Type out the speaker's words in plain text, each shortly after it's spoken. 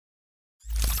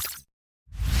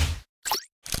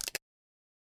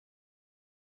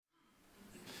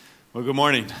Well, good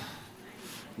morning.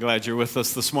 Glad you're with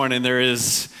us this morning. There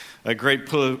is a great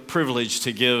privilege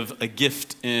to give a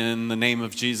gift in the name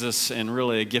of Jesus, and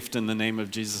really a gift in the name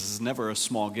of Jesus is never a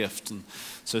small gift. And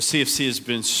so CFC has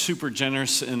been super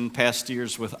generous in past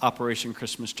years with Operation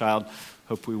Christmas Child.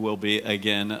 Hope we will be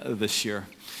again this year.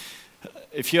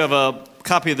 If you have a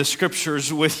copy of the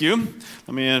scriptures with you,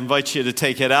 let me invite you to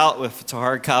take it out if it's a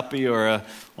hard copy or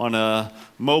on a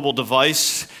mobile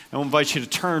device. I will invite you to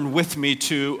turn with me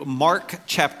to Mark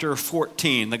chapter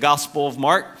 14, the Gospel of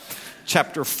Mark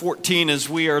chapter 14, as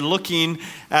we are looking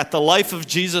at the life of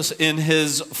Jesus in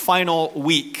his final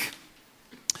week.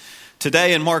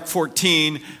 Today in Mark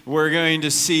 14, we're going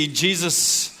to see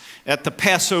Jesus at the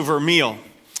Passover meal.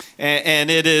 And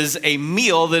it is a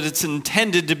meal that it's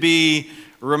intended to be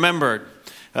remembered.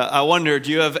 I wonder,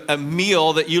 do you have a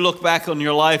meal that you look back on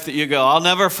your life that you go, I'll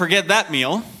never forget that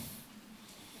meal?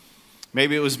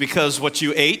 Maybe it was because what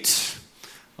you ate,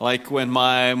 like when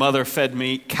my mother fed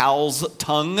me cow's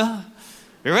tongue. You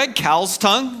ever had cow's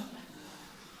tongue?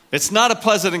 It's not a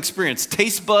pleasant experience.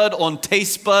 Taste bud on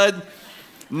taste bud,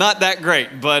 not that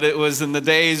great. But it was in the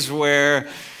days where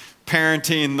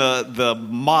parenting, the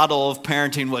model of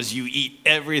parenting was you eat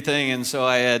everything. And so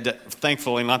I had,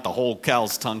 thankfully, not the whole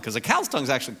cow's tongue, because a cow's tongue is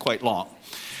actually quite long.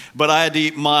 But I had to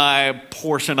eat my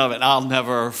portion of it. I'll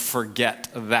never forget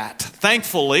that.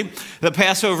 Thankfully, the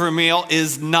Passover meal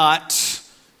is not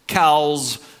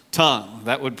cow's tongue.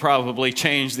 That would probably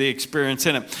change the experience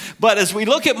in it. But as we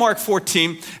look at Mark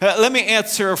 14, let me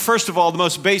answer, first of all, the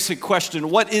most basic question.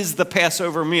 What is the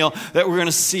Passover meal that we're going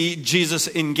to see Jesus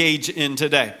engage in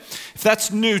today? If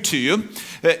that's new to you,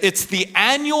 it's the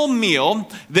annual meal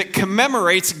that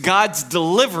commemorates God's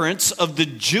deliverance of the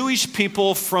Jewish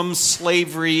people from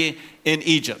slavery in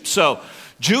Egypt. So,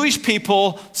 Jewish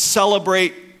people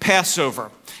celebrate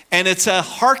Passover. And it's a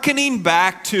hearkening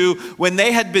back to when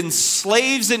they had been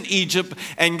slaves in Egypt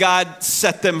and God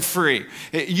set them free.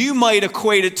 You might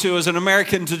equate it to, as an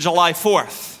American, to July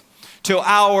 4th, to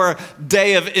our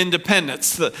Day of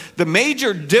Independence. The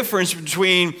major difference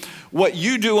between what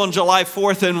you do on July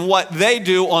 4th and what they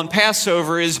do on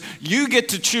Passover is you get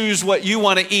to choose what you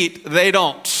want to eat. They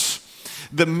don't.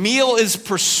 The meal is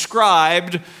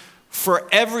prescribed for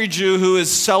every Jew who is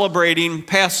celebrating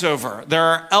Passover. There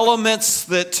are elements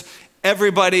that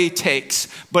everybody takes,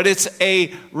 but it's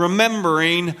a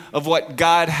remembering of what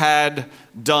God had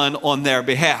done on their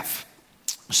behalf.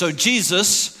 So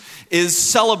Jesus is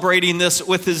celebrating this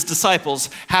with his disciples.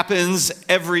 Happens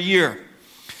every year.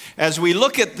 As we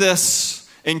look at this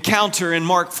encounter in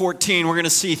Mark 14, we're going to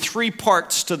see three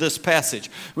parts to this passage.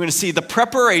 We're going to see the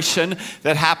preparation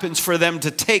that happens for them to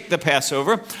take the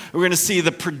Passover. We're going to see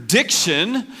the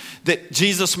prediction that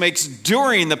Jesus makes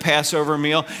during the Passover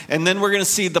meal. And then we're going to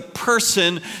see the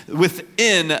person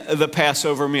within the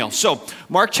Passover meal. So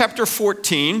Mark chapter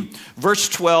 14, verse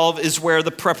 12 is where the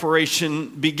preparation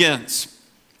begins.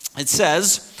 It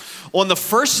says, on the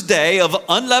first day of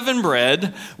unleavened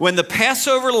bread, when the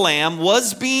Passover lamb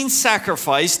was being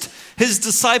sacrificed, his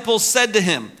disciples said to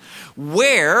him,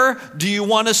 where do you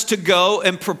want us to go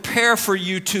and prepare for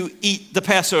you to eat the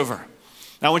Passover?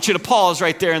 Now, I want you to pause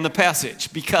right there in the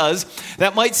passage, because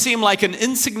that might seem like an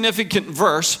insignificant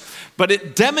verse, but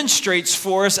it demonstrates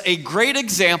for us a great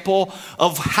example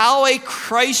of how a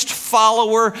Christ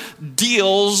follower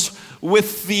deals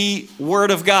with the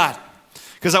Word of God.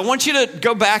 Because I want you to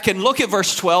go back and look at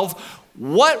verse 12.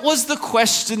 What was the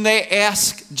question they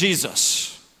asked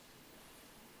Jesus?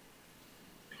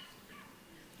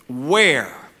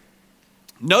 Where?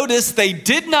 Notice they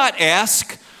did not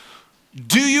ask,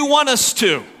 do you want us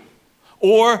to?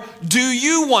 Or do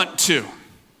you want to?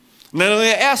 Now,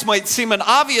 they ask might seem an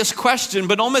obvious question,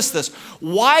 but don't miss this.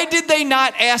 Why did they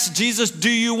not ask Jesus,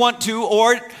 do you want to,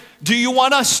 or do you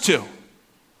want us to?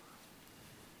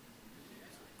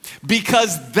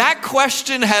 Because that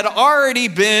question had already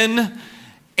been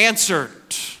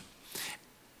answered.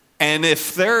 And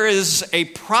if there is a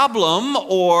problem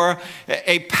or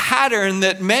a pattern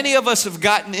that many of us have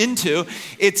gotten into,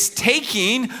 it's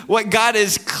taking what God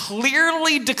has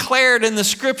clearly declared in the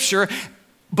scripture,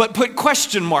 but put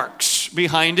question marks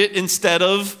behind it instead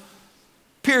of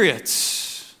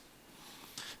periods.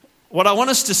 What I want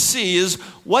us to see is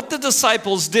what the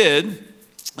disciples did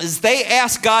is they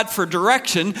asked God for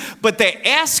direction, but they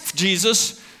asked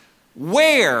Jesus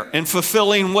where in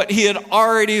fulfilling what he had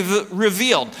already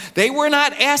revealed. They were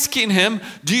not asking him,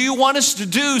 do you want us to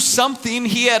do something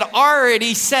he had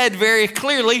already said very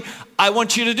clearly, I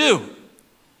want you to do?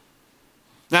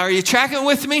 Now, are you tracking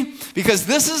with me? Because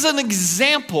this is an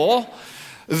example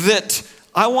that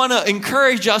I want to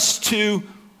encourage us to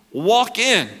walk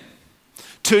in,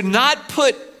 to not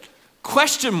put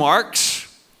question marks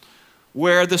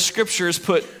where the scriptures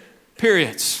put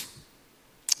periods.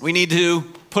 We need to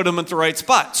put them at the right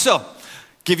spot. So,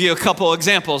 give you a couple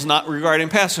examples, not regarding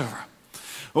Passover.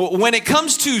 When it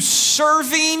comes to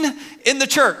serving in the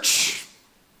church,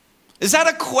 is that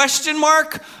a question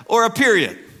mark or a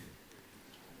period?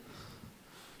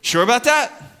 Sure about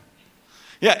that?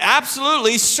 Yeah,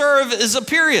 absolutely. Serve is a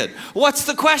period. What's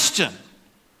the question?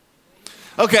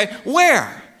 Okay,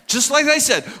 where? Just like I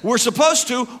said, we're supposed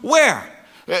to. Where?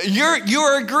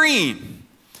 You're agreeing.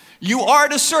 You are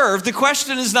to serve. The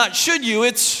question is not should you,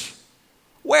 it's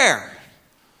where.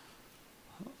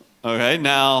 Okay,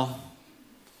 now,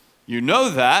 you know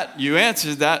that. You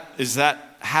answered that. Is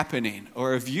that happening?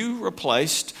 Or have you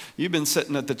replaced, you've been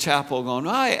sitting at the chapel going,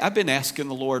 I've been asking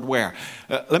the Lord where.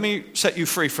 Let me set you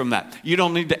free from that. You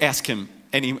don't need to ask him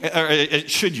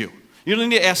should you. You don't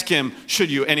need to ask him, should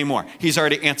you, anymore. He's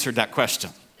already answered that question.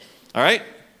 All right?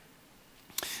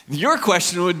 Your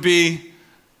question would be,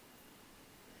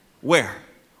 where?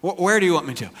 Where do you want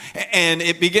me to? And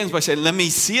it begins by saying, let me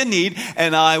see a need,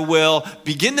 and I will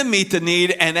begin to meet the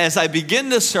need. And as I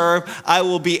begin to serve, I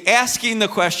will be asking the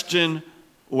question,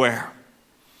 where?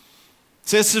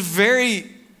 So it's a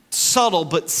very subtle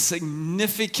but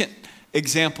significant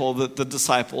example that the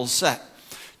disciples set.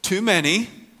 Too many,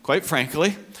 quite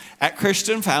frankly, at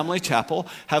Christian Family Chapel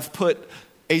have put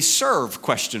a serve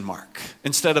question mark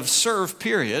instead of serve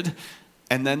period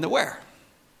and then the where.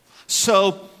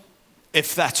 So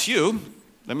if that's you,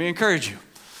 let me encourage you.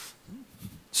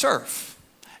 Serve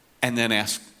and then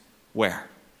ask where.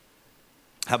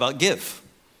 How about give?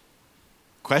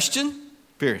 Question,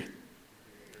 period.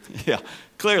 Yeah,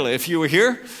 clearly, if you were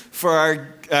here for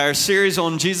our series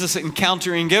on Jesus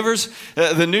encountering givers,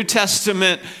 the New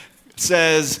Testament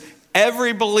says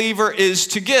every believer is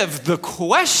to give. The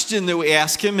question that we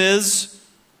ask him is,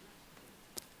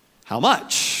 how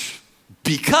much?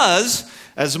 Because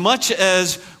as much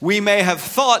as we may have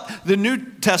thought, the New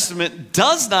Testament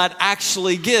does not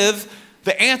actually give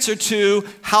the answer to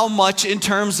how much in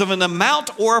terms of an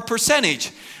amount or a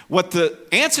percentage. What the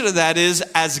answer to that is,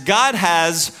 as God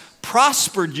has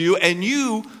prospered you and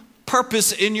you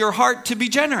purpose in your heart to be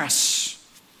generous.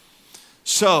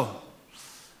 So,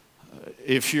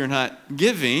 if you're not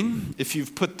giving, if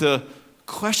you've put the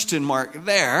question mark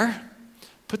there,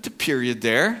 put the period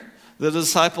there. The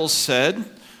disciples said,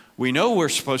 we know we're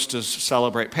supposed to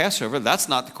celebrate Passover. That's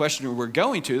not the question we're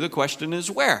going to. The question is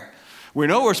where. We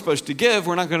know we're supposed to give.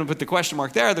 We're not going to put the question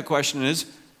mark there. The question is,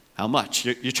 how much?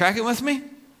 You tracking with me?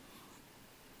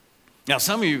 Now,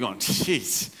 some of you are going,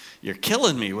 geez, you're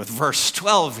killing me with verse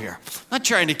 12 here. I'm not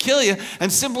trying to kill you. I'm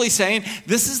simply saying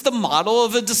this is the model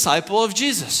of a disciple of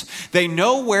Jesus. They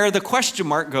know where the question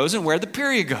mark goes and where the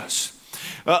period goes.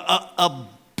 A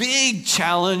big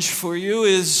challenge for you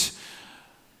is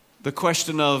the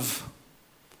question of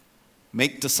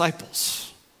make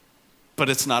disciples. But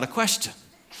it's not a question.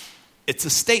 It's a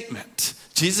statement.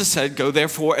 Jesus said, go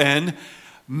therefore and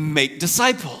make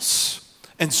disciples.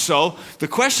 And so the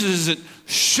question isn't,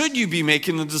 should you be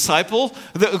making a disciple?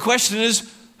 The question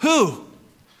is, who?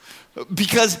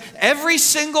 Because every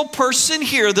single person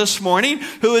here this morning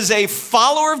who is a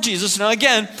follower of Jesus, now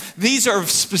again, these are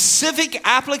specific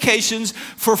applications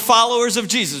for followers of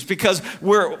Jesus because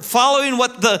we're following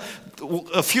what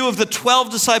a few of the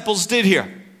 12 disciples did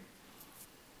here.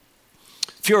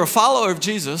 If you're a follower of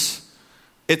Jesus,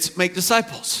 it's make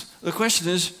disciples. The question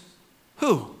is,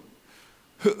 who?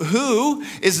 Who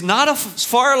is not as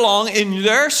far along in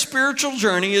their spiritual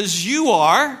journey as you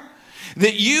are,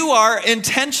 that you are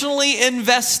intentionally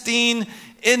investing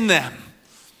in them,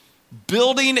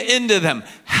 building into them,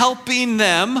 helping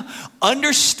them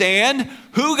understand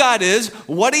who God is,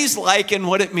 what he's like, and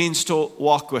what it means to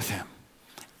walk with him.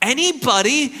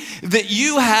 Anybody that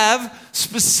you have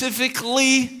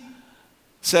specifically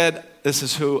said, this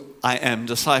is who I am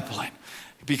discipling.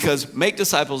 Because make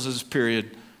disciples is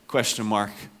period, question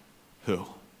mark, who?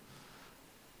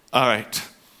 All right.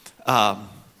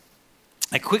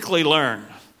 I quickly learned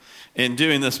in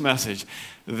doing this message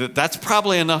that that's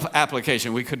probably enough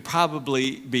application. We could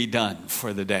probably be done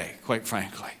for the day, quite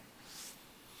frankly.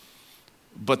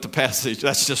 But the passage,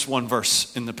 that's just one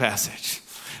verse in the passage.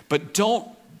 But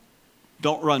don't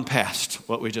run past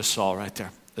what we just saw right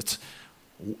there.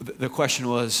 The question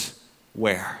was,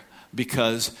 where?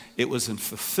 Because it was in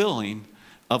fulfilling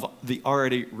of the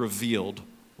already revealed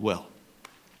will.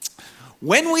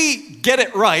 When we get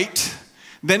it right,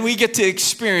 then we get to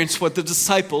experience what the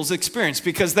disciples experienced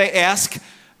because they ask,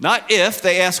 not if,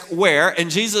 they ask where. And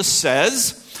Jesus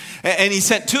says, and he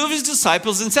sent two of his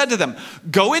disciples and said to them,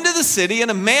 go into the city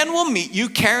and a man will meet you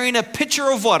carrying a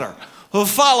pitcher of water. Well,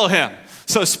 follow him.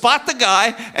 So spot the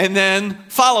guy and then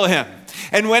follow him.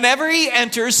 And whenever he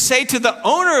enters, say to the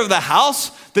owner of the house,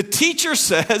 the teacher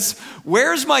says,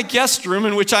 where's my guest room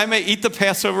in which I may eat the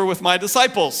Passover with my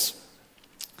disciples?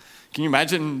 Can you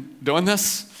imagine doing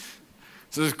this?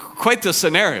 So it's quite the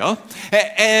scenario.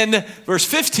 And verse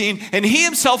 15, and he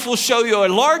himself will show you a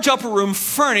large upper room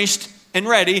furnished and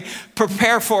ready.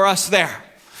 Prepare for us there.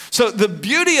 So the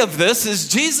beauty of this is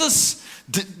Jesus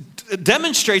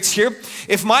demonstrates here,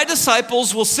 if my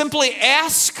disciples will simply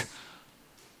ask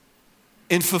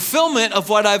in fulfillment of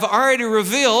what I've already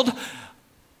revealed,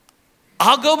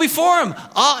 I'll go before them.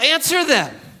 I'll answer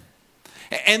them.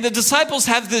 And the disciples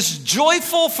have this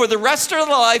joyful, for the rest of their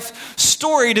life,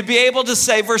 story to be able to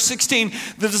say, verse 16,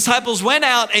 the disciples went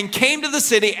out and came to the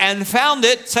city and found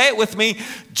it, say it with me,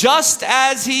 just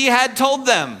as he had told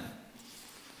them.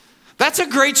 That's a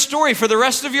great story for the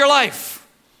rest of your life.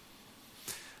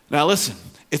 Now listen,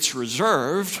 it's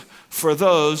reserved for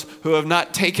those who have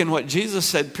not taken what Jesus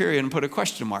said, period, and put a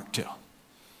question mark to.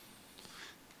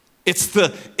 It's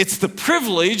the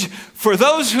privilege for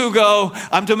those who go,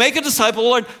 I'm to make a disciple,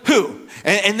 Lord, who?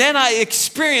 And then I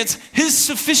experience his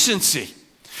sufficiency.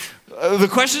 The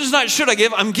question is not, should I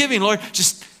give? I'm giving, Lord,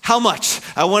 just how much?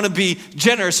 I want to be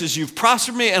generous as you've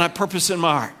prospered me and I purpose in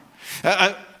my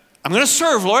heart. I'm going to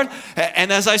serve, Lord.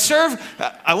 And as I serve,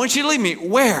 I want you to lead me.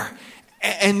 Where?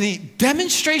 And the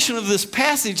demonstration of this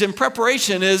passage in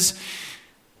preparation is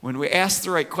when we ask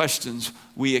the right questions,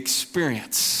 we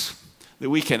experience that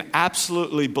we can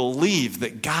absolutely believe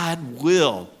that God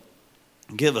will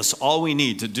give us all we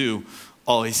need to do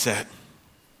all he said.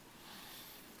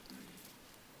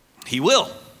 He will.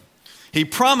 He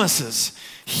promises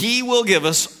he will give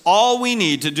us all we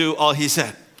need to do all he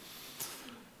said.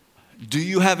 Do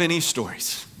you have any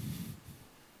stories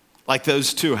like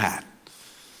those two had?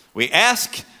 We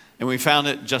asked and we found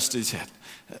it just as he said.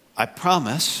 I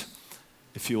promise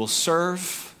if you will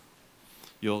serve,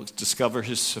 you'll discover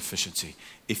his sufficiency.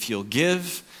 If you'll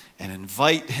give and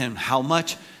invite him how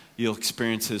much, you'll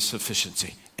experience his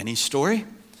sufficiency. Any story?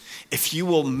 If you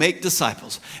will make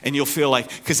disciples and you'll feel like,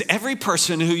 because every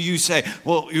person who you say,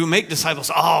 well, you make disciples,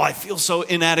 oh, I feel so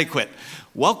inadequate.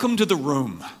 Welcome to the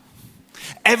room.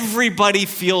 Everybody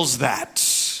feels that.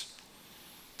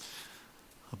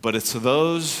 But it's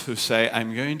those who say,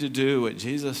 I'm going to do what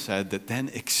Jesus said, that then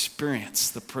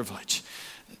experience the privilege.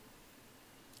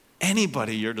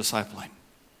 Anybody you're discipling,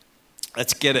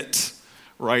 let's get it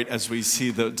right as we see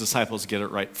the disciples get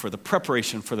it right for the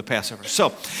preparation for the Passover.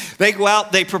 So they go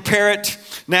out, they prepare it.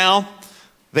 Now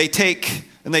they take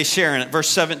and they share in it. Verse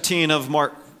 17 of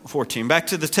Mark 14. Back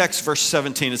to the text, verse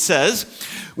 17. It says,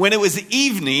 when it was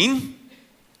evening,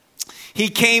 he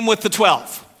came with the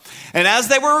 12. And as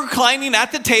they were reclining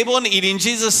at the table and eating,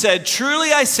 Jesus said,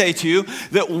 truly I say to you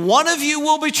that one of you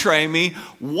will betray me,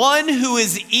 one who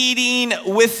is eating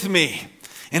with me.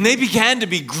 And they began to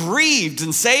be grieved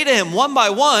and say to him one by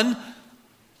one, can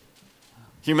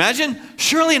you imagine?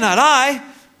 Surely not I,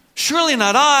 surely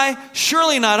not I,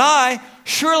 surely not I,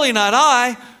 surely not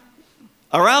I.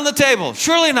 Around the table,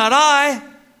 surely not I.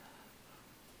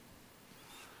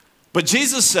 But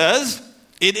Jesus says,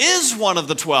 it is one of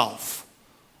the 12.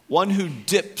 One who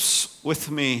dips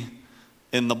with me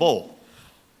in the bowl.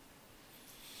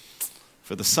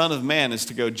 For the Son of Man is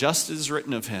to go just as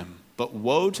written of him. But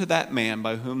woe to that man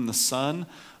by whom the Son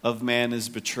of Man is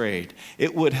betrayed.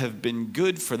 It would have been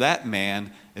good for that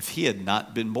man if he had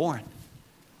not been born.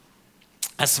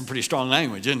 That's some pretty strong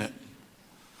language, isn't it?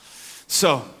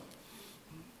 So,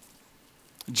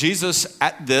 Jesus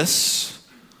at this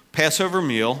Passover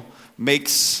meal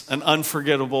makes an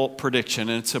unforgettable prediction.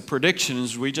 And it's a prediction,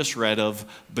 as we just read, of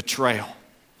betrayal.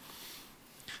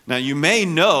 Now, you may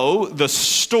know the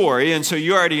story, and so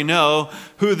you already know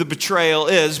who the betrayal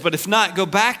is. But if not, go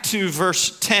back to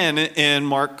verse 10 in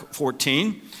Mark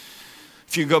 14.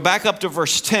 If you go back up to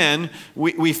verse 10,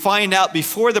 we find out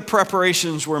before the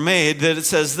preparations were made that it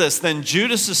says this, then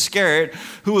Judas Iscariot,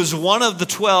 who was one of the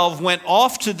 12, went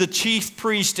off to the chief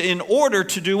priest in order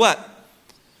to do what?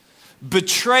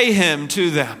 Betray him to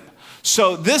them.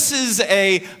 So this is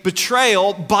a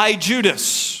betrayal by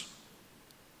Judas.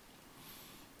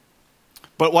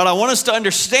 But what I want us to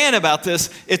understand about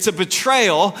this, it's a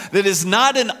betrayal that is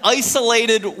not an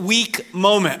isolated, weak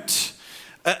moment.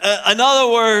 In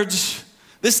other words,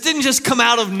 this didn't just come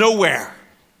out of nowhere.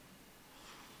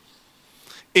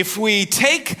 If we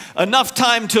take enough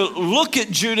time to look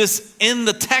at Judas in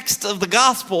the text of the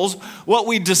Gospels, what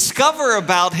we discover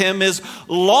about him is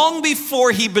long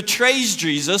before he betrays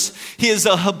Jesus, he is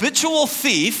a habitual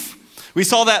thief. We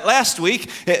saw that last week.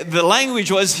 The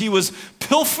language was he was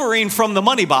pilfering from the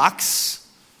money box.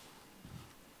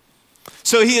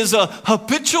 So he is a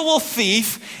habitual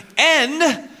thief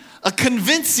and a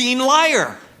convincing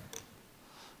liar.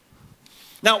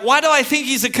 Now, why do I think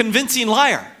he's a convincing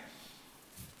liar?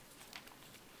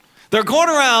 They're going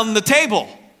around the table.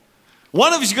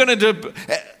 One of you's going to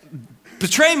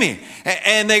betray me.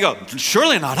 And they go,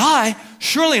 surely not I,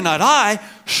 surely not I,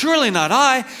 surely not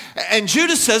I. And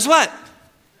Judas says what?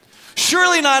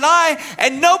 Surely not I.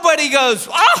 And nobody goes,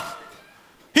 oh,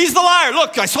 he's the liar.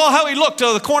 Look, I saw how he looked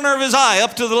to the corner of his eye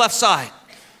up to the left side.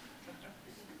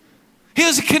 He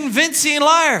was a convincing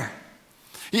liar.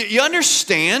 You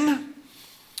understand?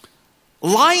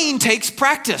 Lying takes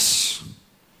practice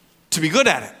to be good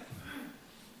at it.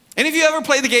 Any of you ever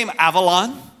played the game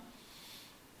Avalon?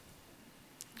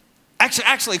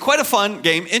 Actually, quite a fun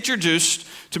game introduced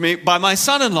to me by my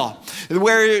son-in-law,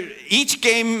 where each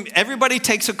game, everybody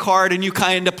takes a card and you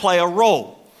kind of play a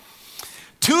role.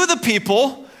 Two of the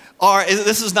people are,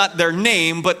 this is not their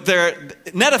name, but their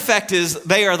net effect is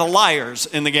they are the liars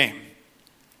in the game.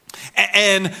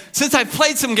 And since I've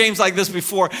played some games like this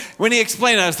before, when he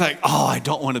explained it, I was like, oh, I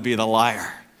don't want to be the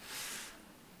liar.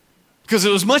 Because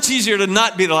it was much easier to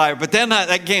not be the liar. But then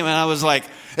that game, and I was like,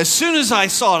 as soon as I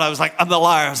saw it, I was like, I'm the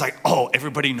liar. I was like, oh,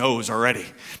 everybody knows already.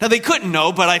 Now, they couldn't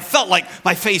know, but I felt like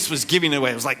my face was giving it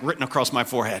away. It was like written across my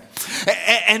forehead.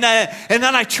 And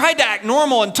then I tried to act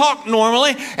normal and talk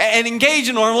normally and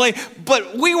engage normally,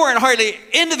 but we weren't hardly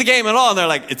into the game at all. And they're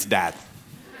like, it's Dad.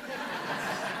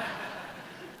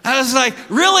 I was like,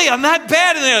 really? I'm that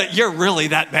bad? And they're like, you're really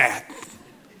that bad.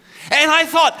 And I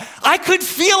thought, I could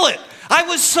feel it. I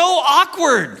was so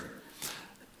awkward.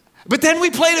 But then we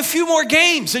played a few more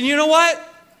games, and you know what?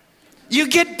 You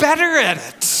get better at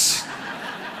it,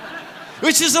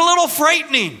 which is a little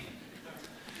frightening.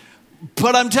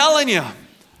 But I'm telling you,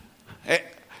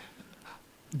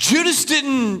 Judas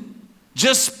didn't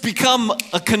just become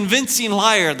a convincing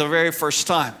liar the very first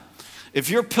time. If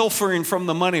you're pilfering from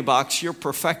the money box, you're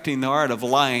perfecting the art of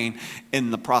lying in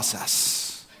the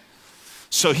process.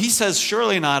 So he says,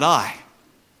 surely not I.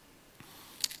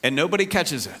 And nobody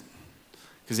catches it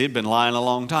because he'd been lying a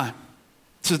long time.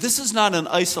 So this is not an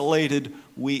isolated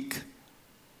weak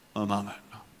moment.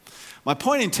 My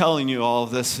point in telling you all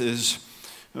of this is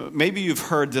maybe you've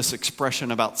heard this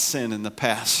expression about sin in the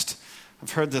past.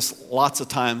 I've heard this lots of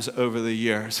times over the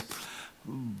years.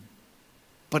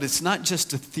 But it's not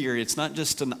just a theory. It's not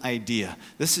just an idea.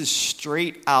 This is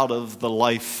straight out of the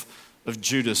life of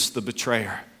Judas, the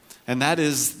betrayer. And that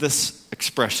is this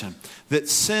expression, that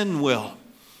sin will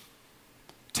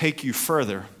take you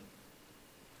further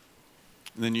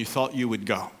than you thought you would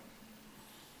go.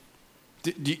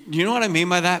 Do you know what I mean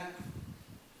by that?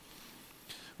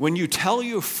 When you tell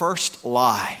your first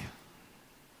lie,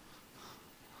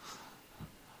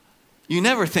 you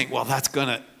never think, well, that's going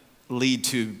to lead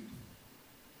to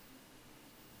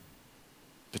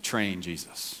betraying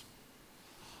Jesus.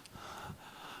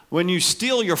 When you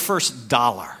steal your first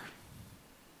dollar,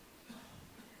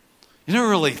 you don't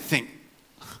really think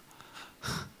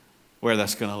where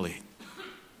that's going to lead.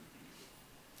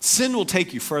 Sin will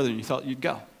take you further than you thought you'd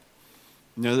go.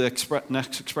 You know the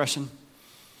next expression?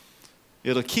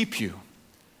 It'll keep you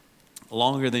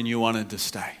longer than you wanted to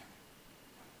stay.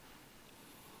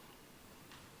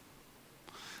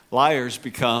 Liars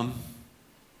become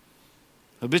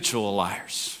habitual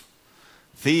liars.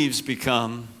 Thieves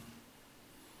become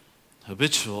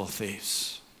habitual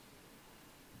thieves.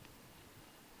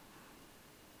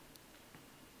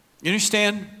 You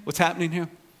understand what's happening here?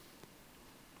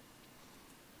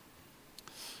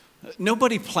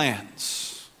 Nobody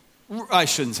plans. I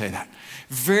shouldn't say that.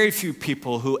 Very few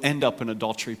people who end up in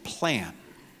adultery plan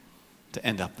to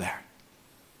end up there.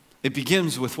 It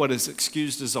begins with what is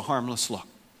excused as a harmless look,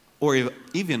 or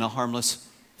even a harmless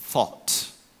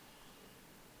thought.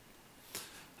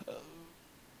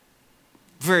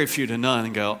 Very few to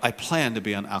none go, I plan to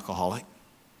be an alcoholic.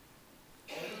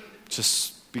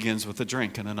 Just begins with a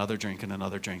drink and another drink and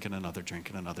another drink and another drink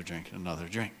and another drink and another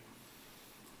drink.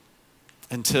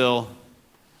 Until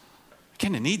I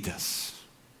kind of need this.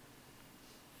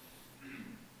 You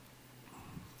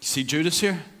see Judas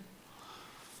here?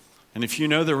 And if you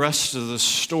know the rest of the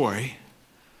story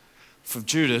of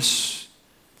Judas,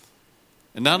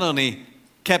 it not only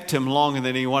kept him longer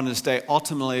than he wanted to stay,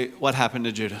 ultimately what happened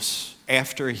to Judas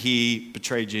after he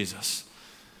betrayed Jesus?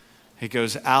 He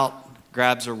goes out,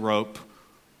 grabs a rope,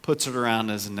 puts it around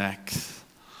his neck,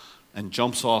 and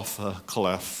jumps off a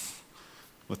cliff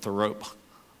with the rope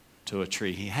to a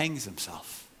tree. He hangs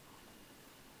himself.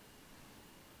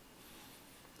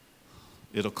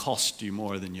 It'll cost you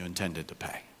more than you intended to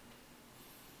pay.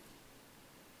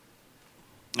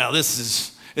 Now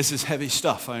this is heavy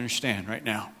stuff, I understand right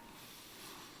now.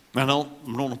 I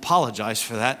don't apologize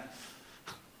for that.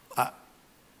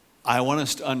 I want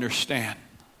us to understand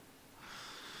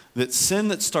that sin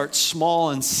that starts small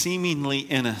and seemingly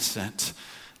innocent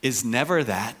is never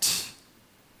that.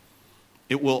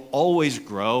 It will always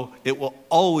grow. It will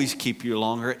always keep you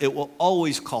longer. It will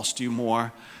always cost you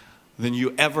more than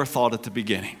you ever thought at the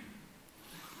beginning.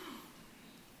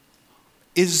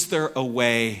 Is there a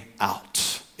way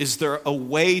out? Is there a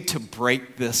way to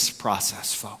break this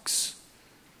process, folks?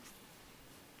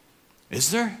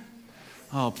 Is there?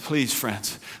 Oh, please,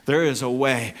 friends, there is a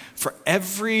way. For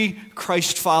every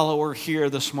Christ follower here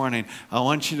this morning, I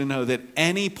want you to know that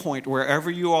any point,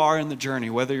 wherever you are in the journey,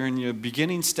 whether you're in your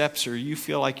beginning steps or you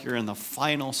feel like you're in the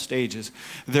final stages,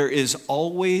 there is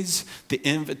always the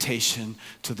invitation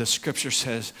to, the scripture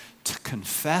says, to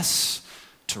confess,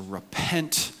 to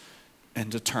repent,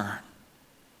 and to turn.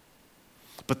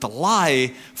 But the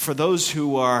lie for those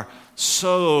who are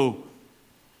so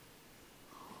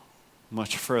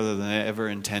much further than they ever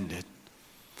intended,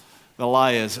 the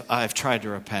lie is, I've tried to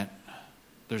repent.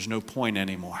 There's no point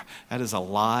anymore. That is a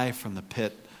lie from the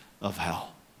pit of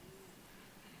hell.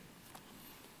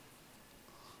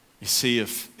 You see,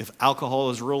 if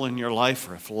alcohol is ruling your life,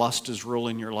 or if lust is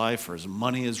ruling your life, or as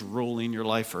money is ruling your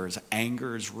life, or as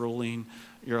anger is ruling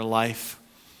your life,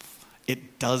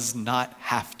 it does not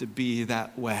have to be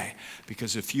that way.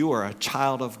 Because if you are a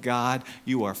child of God,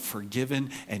 you are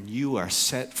forgiven and you are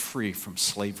set free from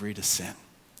slavery to sin.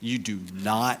 You do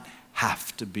not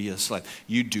have to be a slave.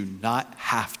 You do not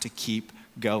have to keep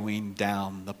going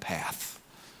down the path.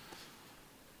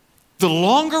 The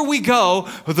longer we go,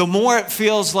 the more it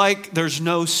feels like there's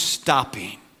no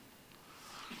stopping.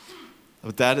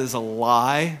 But that is a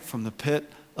lie from the pit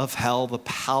of hell. The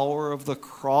power of the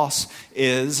cross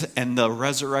is, and the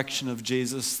resurrection of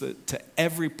Jesus, that to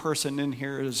every person in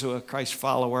here who's a Christ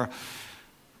follower,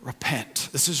 repent.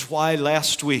 This is why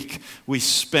last week we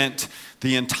spent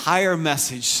the entire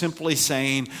message simply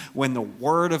saying, when the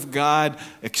Word of God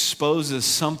exposes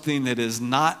something that is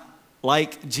not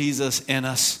like Jesus in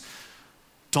us,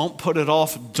 don't put it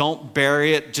off, don't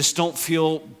bury it, just don't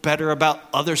feel better about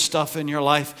other stuff in your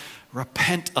life.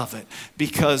 Repent of it,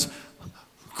 because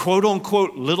quote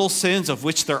unquote little sins, of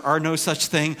which there are no such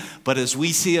thing, but as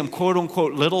we see them, quote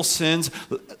unquote little sins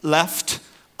left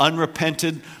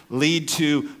unrepented lead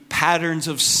to patterns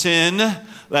of sin.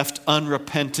 Left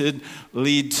unrepented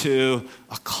lead to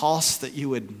a cost that you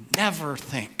would never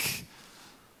think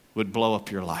would blow up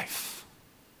your life.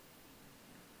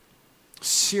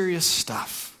 Serious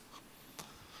stuff.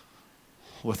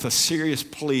 With a serious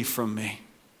plea from me.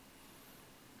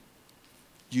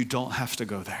 You don't have to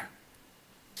go there.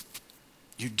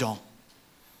 You don't.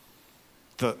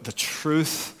 The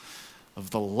truth of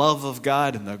the love of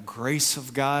God and the grace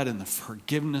of God and the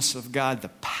forgiveness of God, the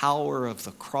power of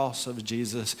the cross of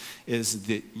Jesus, is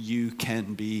that you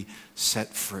can be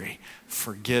set free,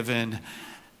 forgiven,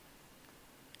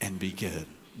 and begin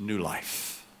new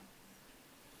life.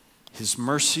 His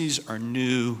mercies are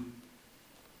new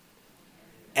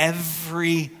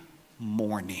every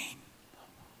morning.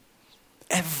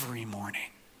 Every morning.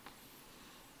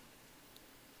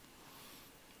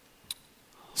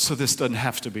 So this doesn't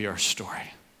have to be our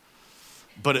story.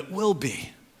 But it will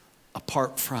be,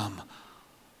 apart from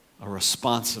a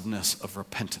responsiveness of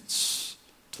repentance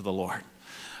to the Lord.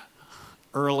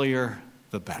 Earlier,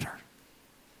 the better.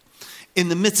 In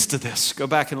the midst of this, go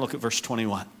back and look at verse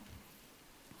 21.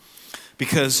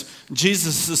 Because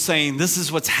Jesus is saying this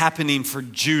is what's happening for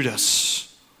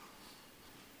Judas.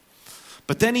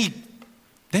 But then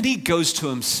he goes to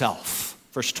himself.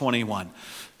 Verse 21.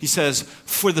 He says,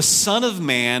 for the Son of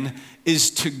Man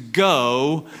is to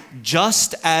go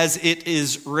just as it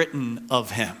is written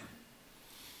of him.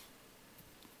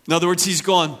 In other words, he's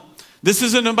going, this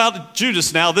isn't about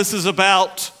Judas now, this is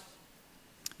about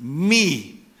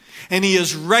me. And he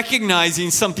is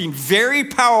recognizing something very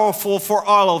powerful for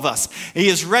all of us. He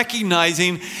is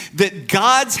recognizing that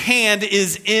God's hand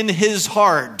is in his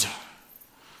heart.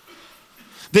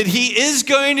 That he is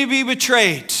going to be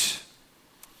betrayed.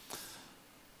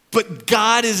 But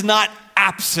God is not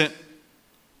absent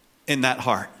in that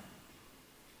heart.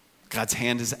 God's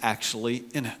hand is actually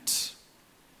in it.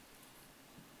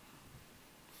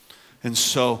 And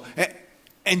so,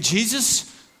 and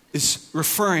Jesus is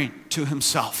referring to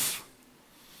himself.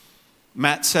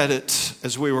 Matt said it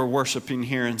as we were worshiping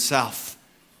here in South.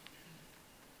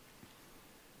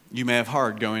 You may have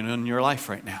hard going on in your life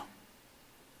right now.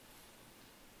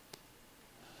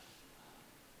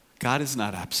 God is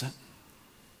not absent.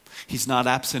 He's not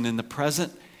absent in the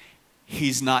present. He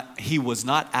was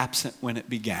not absent when it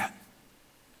began.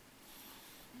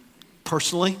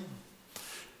 Personally,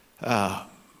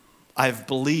 I've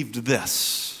believed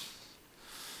this.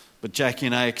 But Jackie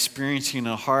and I experiencing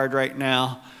it hard right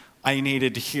now, I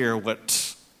needed to hear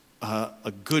what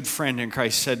a good friend in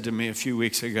Christ said to me a few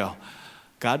weeks ago.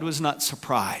 God was not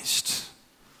surprised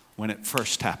when it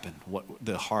first happened,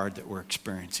 the hard that we're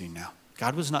experiencing now.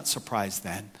 God was not surprised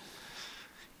then.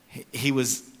 He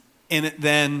was in it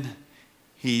then.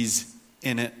 He's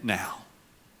in it now.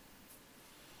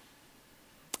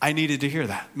 I needed to hear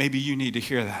that. Maybe you need to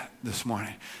hear that this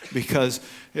morning because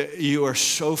you are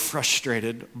so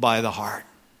frustrated by the hard.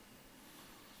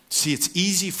 See, it's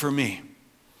easy for me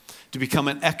to become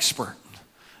an expert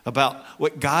about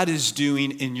what God is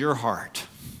doing in your heart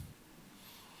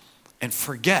and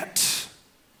forget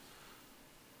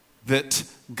that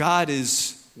God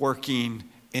is working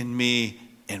in me,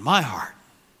 in my heart.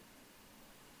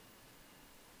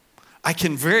 I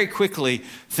can very quickly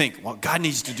think, well, God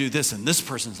needs to do this in this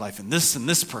person's life and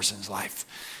this person's life,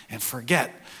 and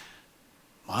forget,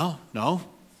 well, no,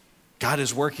 God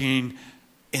is working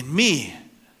in me,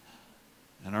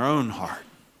 in our own heart.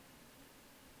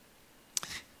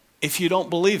 If you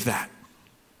don't believe that,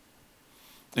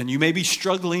 and you may be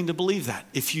struggling to believe that.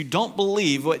 If you don't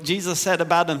believe what Jesus said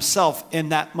about himself in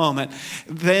that moment,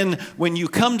 then when you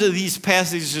come to these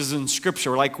passages in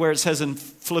Scripture, like where it says in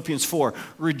Philippians 4,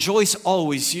 rejoice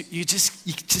always, you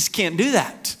just can't do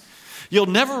that. You'll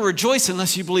never rejoice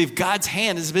unless you believe God's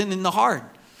hand has been in the heart.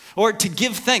 Or to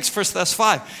give thanks, 1 Thess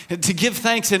 5, to give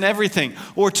thanks in everything.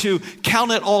 Or to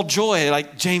count it all joy,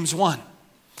 like James 1.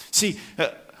 See,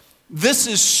 this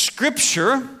is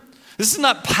Scripture. This is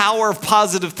not power of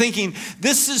positive thinking.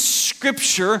 This is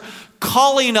Scripture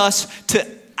calling us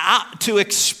to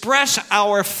express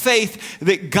our faith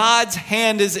that God's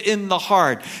hand is in the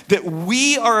heart. That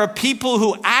we are a people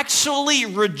who actually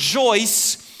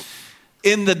rejoice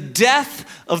in the death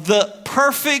of the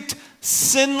perfect,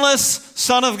 sinless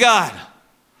Son of God.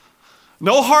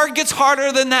 No heart gets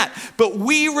harder than that. But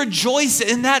we rejoice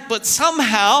in that. But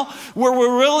somehow we're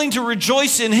willing to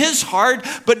rejoice in his heart,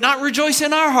 but not rejoice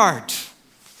in our heart.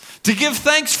 To give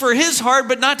thanks for his heart,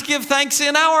 but not to give thanks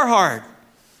in our heart.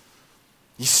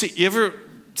 You ever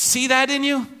see that in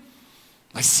you?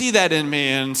 I see that in me.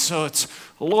 And so it's,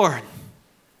 Lord,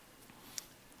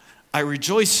 I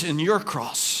rejoice in your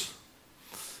cross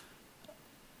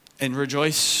and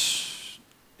rejoice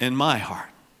in my heart.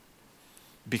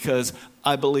 Because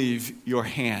I believe your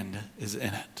hand is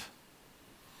in it.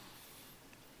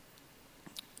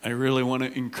 I really want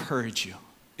to encourage you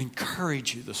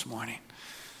this morning.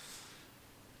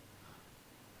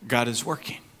 God is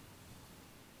working.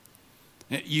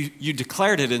 You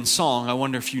declared it in song. I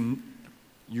wonder if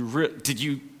did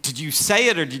you say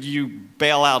it or did you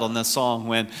bail out on this song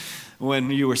when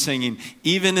you were singing,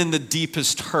 even in the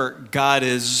deepest hurt, God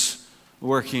is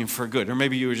working for good? Or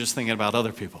maybe you were just thinking about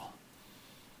other people.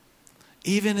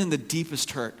 Even in the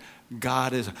deepest hurt,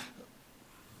 God is.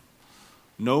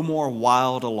 No more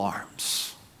wild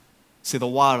alarms. See, the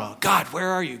wild, God, where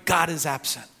are you? God is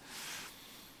absent.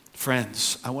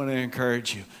 Friends, I want to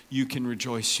encourage you. You can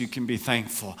rejoice. You can be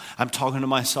thankful. I'm talking to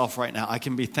myself right now. I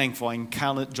can be thankful. I can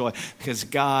count it joy because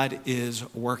God is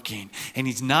working. And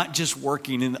he's not just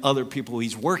working in other people.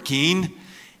 He's working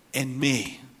in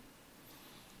me.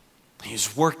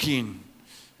 He's working.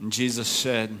 And Jesus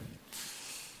said,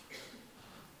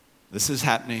 this is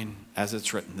happening as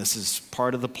it's written. This is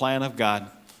part of the plan of God.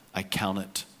 I count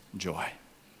it joy.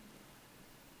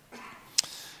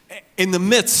 In the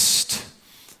midst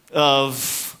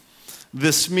of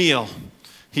this meal,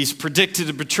 he's predicted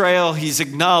a betrayal. He's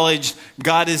acknowledged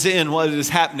God is in what is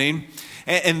happening.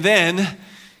 And then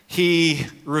he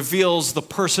reveals the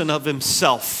person of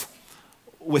himself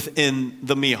within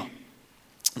the meal.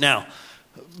 Now,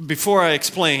 before I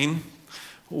explain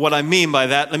what I mean by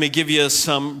that, let me give you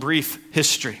some brief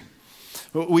history.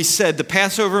 We said the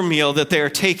Passover meal that they are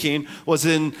taking was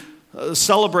in a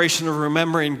celebration of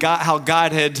remembering how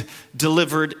God had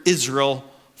delivered Israel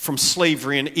from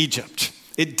slavery in Egypt.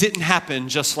 It didn't happen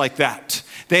just like that.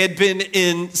 They had been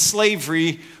in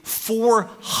slavery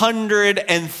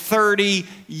 430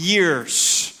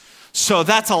 years. So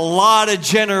that's a lot of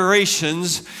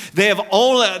generations.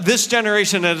 This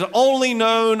generation has only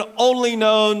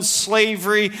known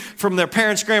slavery from their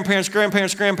parents,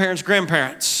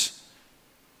 grandparents.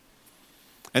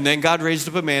 And then God raised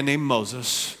up a man named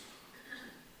Moses.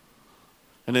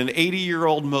 And an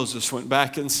 80-year-old Moses went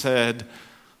back and said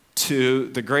to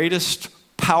the greatest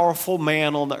powerful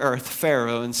man on the earth,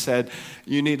 Pharaoh, and said,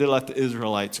 you need to let the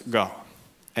Israelites go.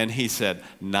 And he said,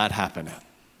 not happening.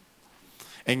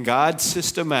 And God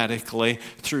systematically,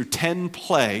 through 10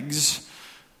 plagues,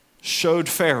 showed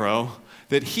Pharaoh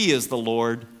that he is the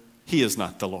Lord he is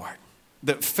not the Lord.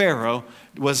 That Pharaoh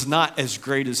was not as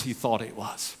great as he thought he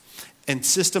was, and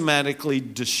systematically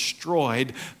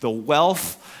destroyed the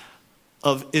wealth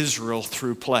of Israel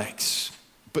through plagues.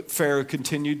 But Pharaoh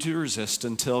continued to resist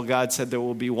until God said there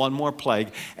will be one more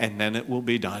plague and then it will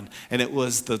be done. And it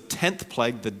was the 10th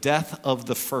plague, the death of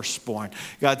the firstborn.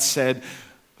 God said,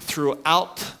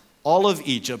 throughout all of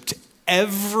Egypt,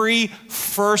 every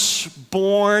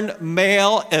firstborn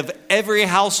male of every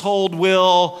household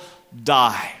will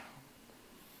die.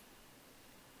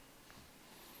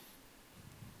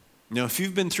 Now, if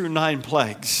you've been through 9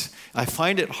 plagues, I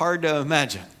find it hard to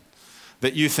imagine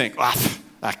that you think,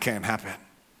 that can't happen.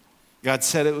 God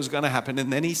said it was going to happen.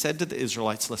 And then he said to the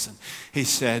Israelites, listen, he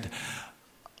said,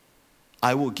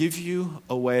 I will give you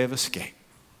a way of escape.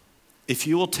 If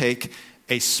you will take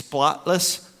a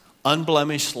spotless,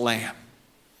 unblemished lamb,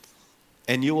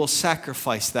 and you will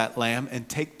sacrifice that lamb and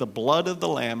take the blood of the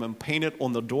lamb and paint it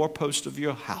on the doorpost of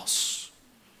your house.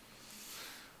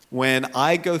 When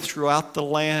I go throughout the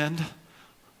land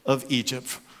of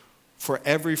Egypt, for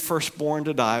every firstborn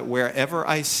to die, wherever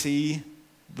I see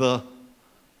the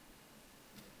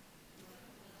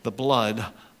blood,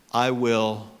 I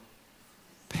will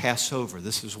pass over.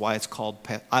 This is why it's called,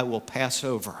 I will pass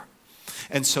over.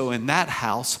 And so in that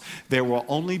house, there will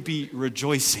only be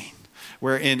rejoicing,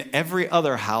 where in every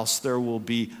other house, there will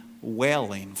be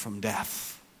wailing from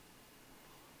death.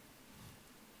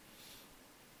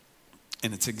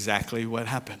 And it's exactly what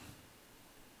happened.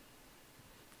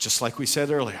 Just like we said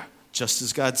earlier, just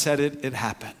as God said it, it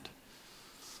happened.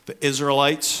 The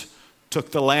Israelites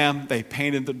took the lamb, they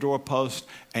painted the doorpost,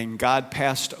 and God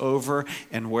passed over,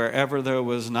 and wherever there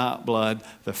was not blood,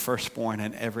 the firstborn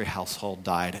in every household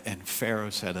died. And Pharaoh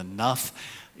said, enough,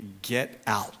 get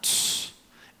out.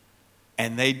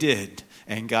 And they did.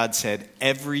 And God said,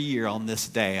 every year on this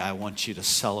day, I want you to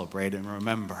celebrate and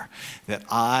remember that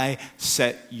I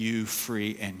set you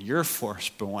free and your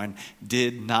firstborn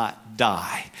did not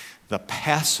die. The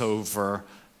Passover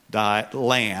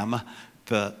lamb,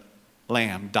 the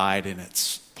lamb died in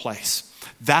its place.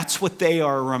 That's what they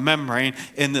are remembering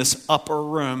in this upper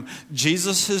room.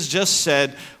 Jesus has just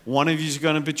said, one of you is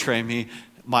going to betray me.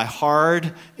 My heart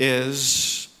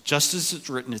is, just as it's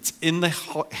written, it's in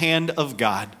the hand of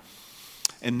God.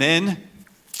 And then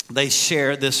they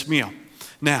share this meal.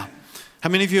 Now, how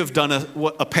many of you have done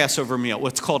a Passover meal?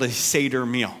 What's called a Seder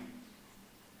meal?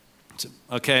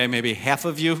 Okay, maybe half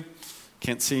of you.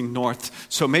 Can't see north.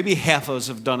 So maybe half of us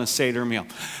have done a Seder meal.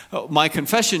 My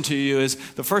confession to you is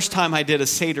the first time I did a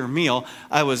Seder meal,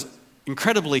 I was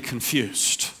incredibly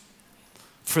confused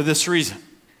for this reason.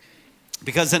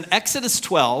 Because in Exodus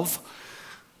 12,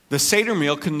 the Seder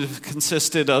meal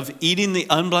consisted of eating the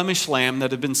unblemished lamb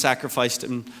that had been sacrificed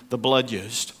and the blood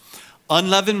used,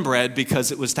 unleavened bread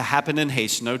because it was to happen in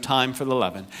haste, no time for the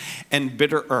leaven, and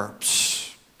bitter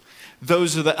herbs.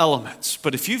 Those are the elements.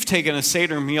 But if you've taken a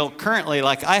Seder meal currently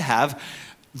like I have,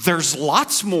 there's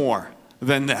lots more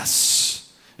than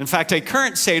this. In fact, a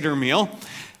current Seder meal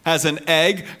has an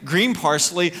egg, green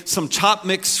parsley, some chopped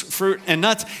mixed fruit and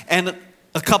nuts, and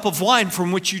a cup of wine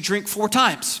from which you drink 4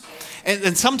 times.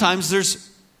 And sometimes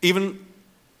there's even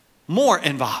more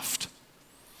involved.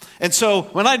 And so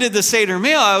when I did the Seder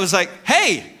meal, I was like,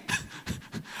 hey,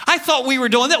 I thought we were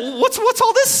doing that. What's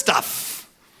all this stuff?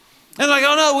 And they're like,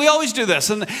 oh no, we always do this.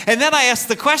 And then I asked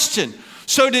the question,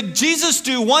 so did Jesus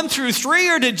do 1 through 3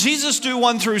 or did Jesus do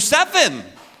 1 through 7?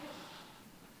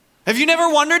 Have you never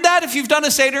wondered that if you've done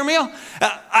a Seder meal?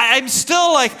 I'm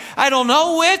still like, I don't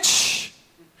know which.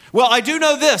 Well, I do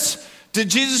know this. Did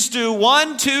Jesus do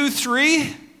 1, 2,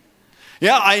 3?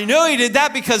 Yeah, I know he did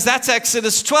that because that's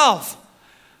Exodus 12.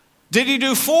 Did he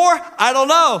do 4? I don't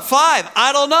know. 5?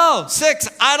 I don't know. 6?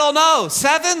 I don't know.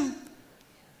 7?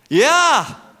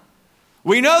 Yeah.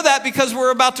 We know that because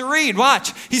we're about to read.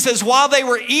 Watch. He says, while they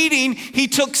were eating, he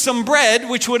took some bread,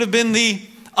 which would have been the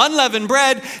unleavened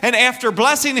bread, and after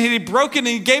blessing it, he broke it and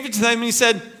he gave it to them and he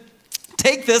said,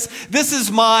 take this. This is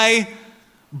my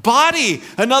body.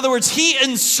 In other words, he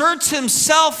inserts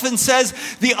himself and says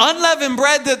the unleavened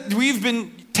bread that we've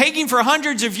been taking for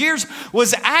hundreds of years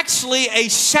was actually a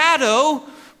shadow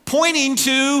pointing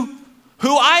to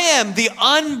who I am, the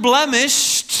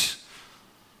unblemished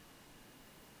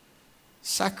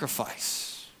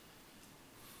sacrifice.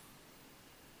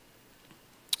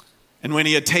 And when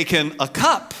he had taken a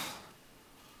cup,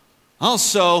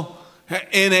 also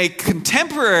in a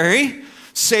contemporary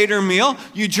Seder meal,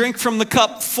 you drink from the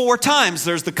cup 4 times.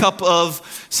 There's the cup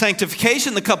of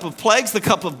sanctification, the cup of plagues, the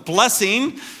cup of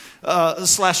blessing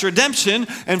 / redemption,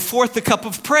 and fourth, the cup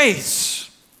of praise.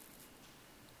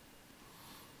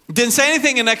 It didn't say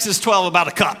anything in Exodus 12 about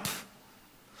a cup.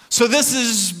 So this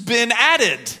has been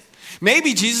added.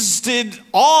 Maybe Jesus did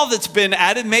all that's been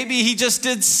added. Maybe he just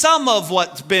did some of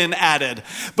what's been added.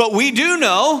 But we do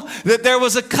know that there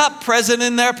was a cup present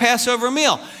in their Passover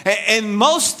meal. And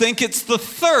most think it's the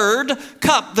third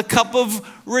cup, the cup of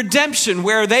redemption,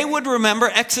 where they would remember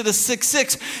Exodus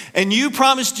 6:6. And you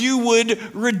promised you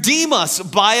would redeem us,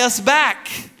 buy us back.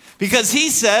 Because he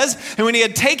says, and when he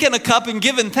had taken a cup and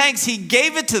given thanks, he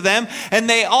gave it to them, and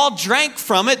they all drank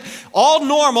from it, all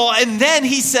normal. And then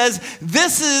he says,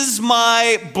 this is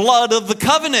my blood of the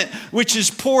covenant, which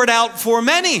is poured out for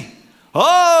many.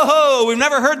 Oh, we've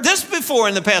never heard this before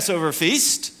in the Passover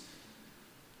feast.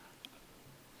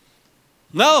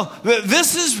 No,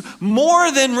 this is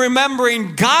more than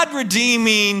remembering God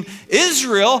redeeming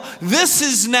Israel. This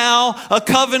is now a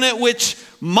covenant which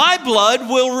my blood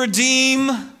will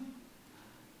redeem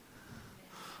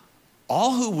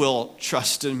all who will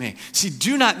trust in me. See,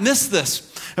 do not miss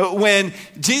this. When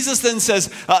Jesus then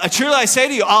says, truly I say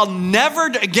to you, I'll never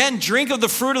again drink of the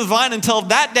fruit of the vine until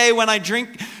that day when I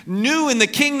drink new in the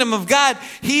kingdom of God.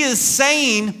 He is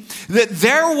saying that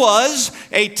there was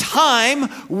a time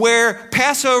where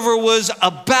Passover was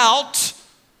about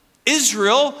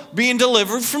Israel being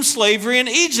delivered from slavery in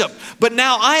Egypt. But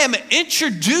now I am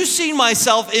introducing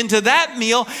myself into that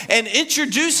meal and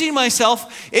introducing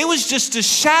myself. It was just a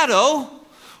shadow.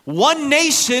 One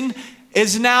nation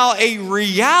is now a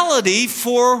reality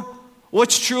for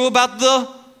what's true about the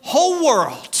whole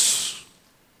world.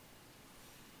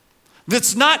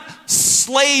 That's not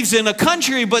slaves in a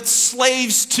country, but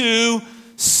slaves to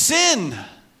sin.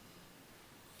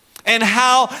 And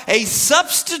how a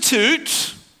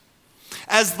substitute,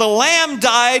 as the lamb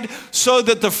died so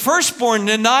that the firstborn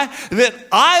didn't die, that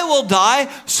I will die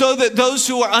so that those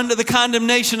who are under the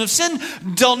condemnation of sin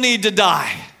don't need to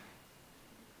die.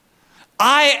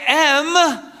 I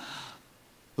am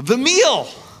the meal.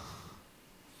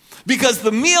 Because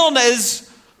the meal is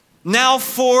now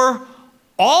for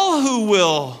all who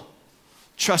will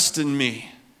trust in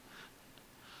me.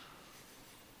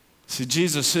 See,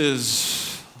 Jesus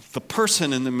is the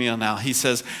person in the meal now. He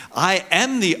says, I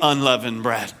am the unleavened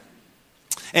bread.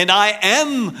 And I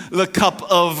am the cup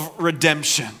of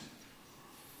redemption.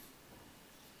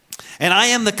 And I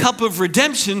am the cup of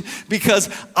redemption because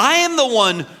I am the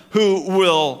one who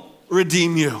will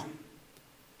redeem you.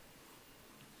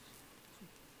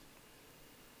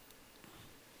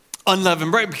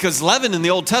 Unleavened bread, because leaven in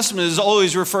the Old Testament is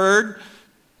always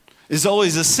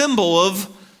a symbol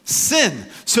of sin.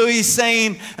 So he's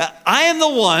saying, I am the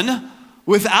one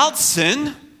without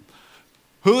sin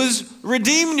who has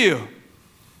redeemed you.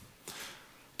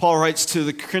 Paul writes to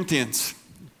the Corinthians,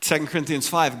 2 Corinthians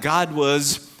 5, God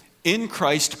was in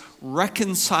Christ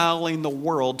reconciling the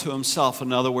world to himself.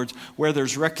 In other words, where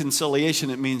there's reconciliation,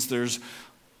 it means there's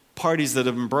parties that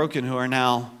have been broken who are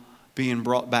now being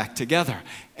brought back together.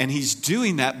 And he's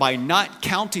doing that by not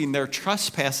counting their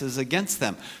trespasses against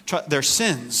them, their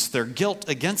sins, their guilt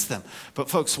against them. But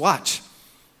folks, watch.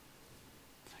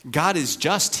 God is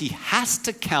just. He has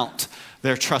to count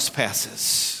their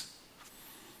trespasses.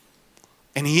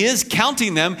 And he is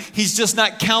counting them. He's just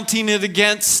not counting it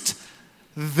against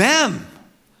them.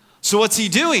 So what's he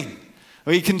doing?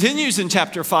 Well, he continues in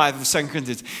chapter 5 of 2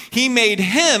 Corinthians. He made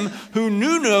him who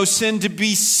knew no sin to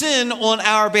be sin on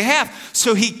our behalf.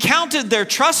 So he counted their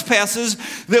trespasses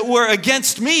that were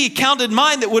against me. He counted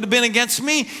mine that would have been against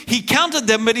me. He counted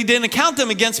them, but he didn't count them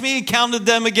against me. He counted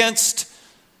them against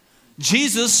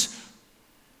Jesus,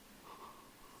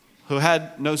 who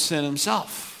had no sin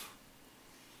himself.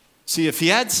 See, if he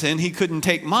had sin, he couldn't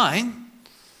take mine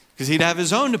because he'd have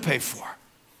his own to pay for,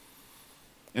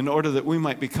 in order that we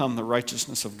might become the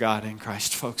righteousness of God in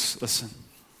Christ. Folks, listen.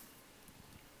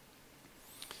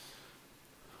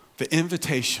 The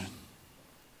invitation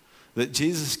that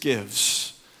Jesus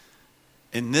gives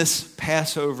in this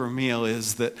Passover meal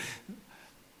is that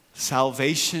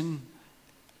salvation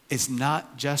is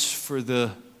not just for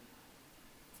the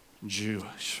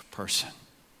Jewish person.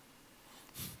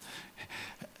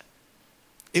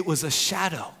 It was a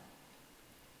shadow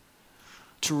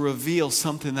to reveal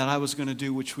something that I was going to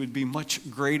do, which would be much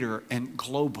greater and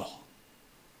global.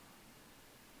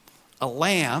 A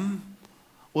lamb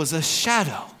was a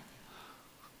shadow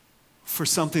for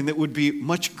something that would be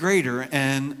much greater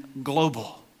and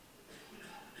global.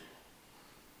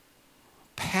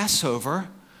 Passover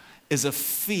is a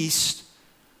feast,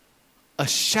 a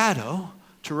shadow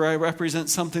to represent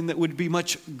something that would be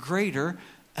much greater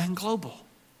and global.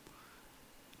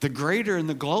 The greater and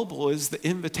the global is the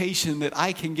invitation that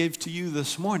I can give to you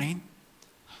this morning,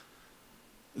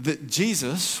 that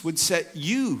Jesus would set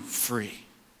you free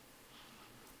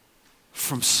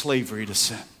from slavery to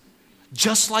sin.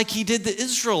 just like he did the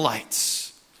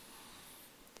Israelites.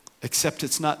 Except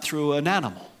it's not through an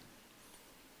animal.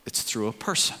 It's through a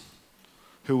person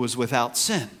who was without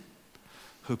sin,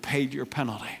 who paid your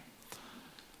penalty.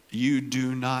 You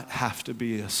do not have to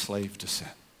be a slave to sin.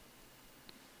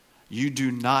 You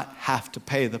do not have to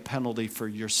pay the penalty for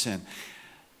your sin.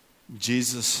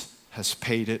 Jesus has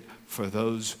paid it for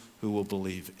those who will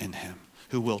believe in him,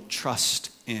 who will trust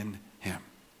in him.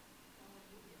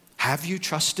 Have you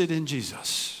trusted in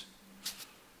Jesus?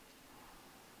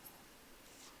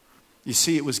 You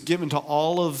see, it was given to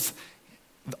all of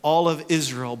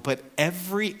Israel, but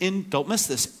don't miss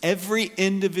this, every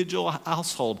individual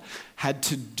household had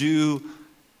to do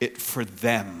it for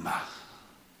them.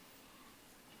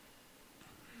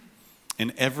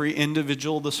 And every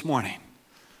individual this morning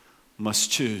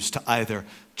must choose to either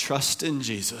trust in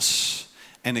Jesus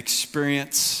and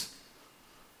experience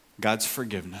God's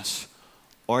forgiveness,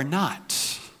 or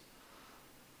not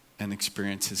and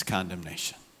experience his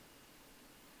condemnation.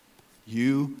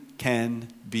 You can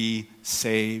be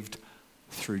saved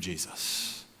through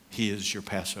Jesus. He is your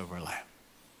Passover lamb.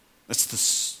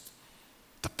 That's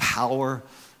the power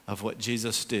of what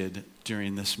Jesus did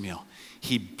during this meal.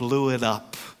 He blew it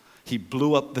up. He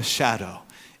blew up the shadow,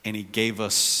 and he gave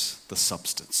us the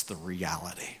substance, the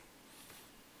reality.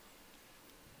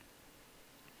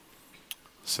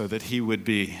 So that he would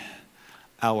be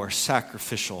our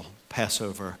sacrificial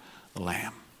Passover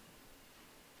lamb.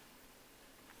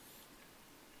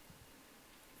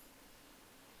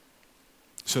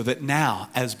 So that now,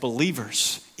 as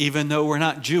believers, even though we're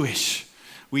not Jewish,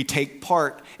 we take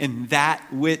part in that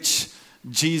which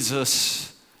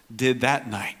Jesus did that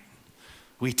night.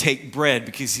 We take bread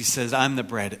because he says, I'm the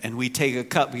bread. And we take a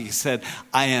cup because he said,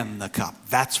 I am the cup.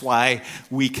 That's why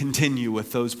we continue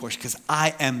with those portions, because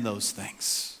I am those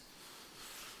things.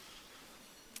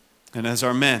 And as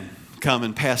our men come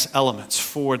and pass elements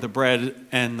for the bread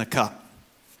and the cup,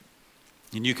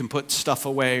 and you can put stuff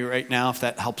away right now if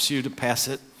that helps you to pass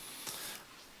it.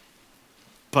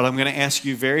 But I'm going to ask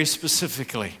you very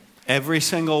specifically, every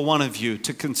single one of you,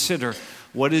 to consider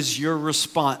what is your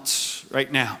response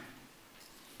right now.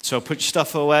 So put your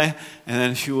stuff away, and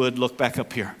then if you would, look back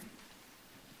up here.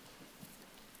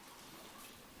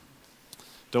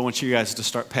 Don't want you guys to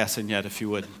start passing yet, if you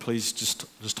would. Please just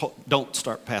don't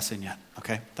start passing yet.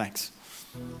 Okay? Thanks.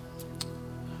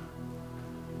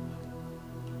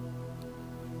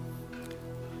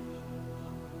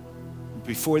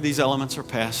 Before these elements are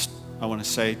passed, I want to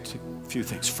say a few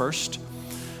things. First,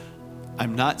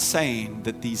 I'm not saying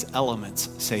that these elements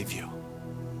save you.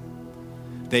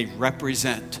 They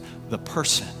represent the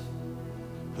person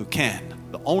who can,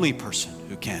 the only person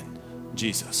who can,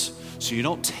 Jesus. So you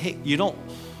don't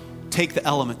take the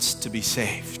elements to be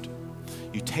saved.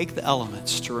 You take the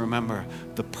elements to remember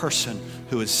the person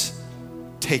who has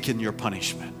taken your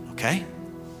punishment, okay?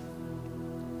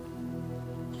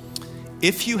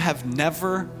 If you have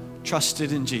never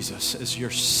trusted in Jesus as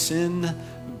your sin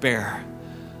bearer,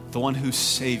 the one who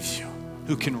saves you,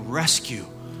 who can rescue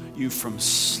you from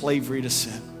slavery to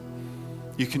sin,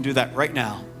 you can do that right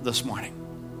now, this morning.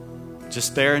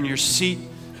 Just there in your seat,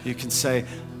 you can say,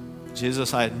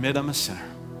 Jesus, I admit I'm a sinner,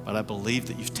 but I believe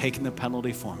that you've taken the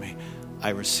penalty for me. I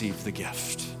receive the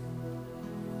gift.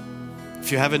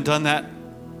 If you haven't done that,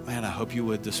 man, I hope you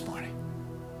would this morning.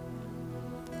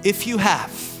 If you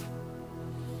have,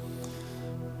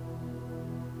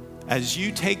 as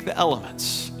you take the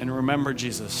elements and remember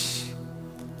Jesus,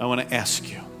 I want to ask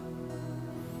you,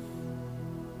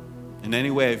 in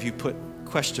any way have you put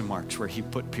question marks where he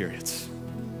put periods?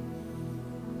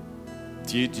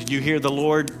 Did you hear the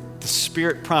Lord, the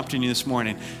Spirit prompting you this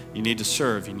morning? You need to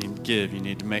serve, you need to give, you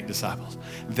need to make disciples.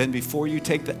 Then before you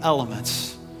take the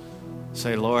elements,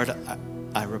 say, Lord,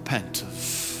 I repent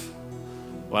of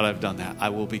what I've done that. I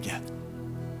will begin.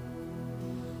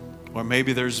 Or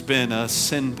maybe there's been a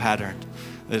sin pattern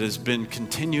that has been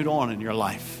continued on in your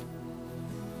life.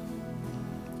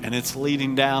 And it's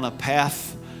leading down a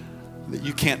path that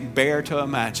you can't bear to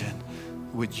imagine.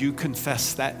 Would you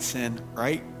confess that sin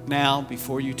right now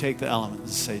before you take the elements and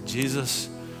say, Jesus,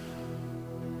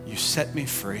 you set me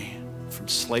free from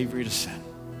slavery to sin.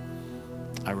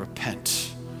 I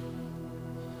repent.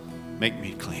 Make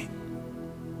me clean.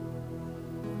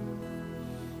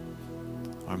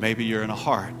 Or maybe you're in a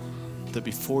heart that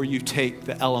before you take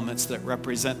the elements that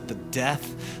represent the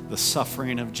death, the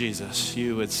suffering of Jesus,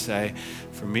 you would say,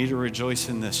 for me to rejoice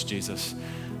in this, Jesus,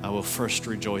 I will first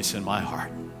rejoice in my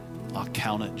heart. I'll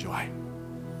count it joy.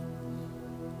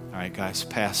 All right, guys,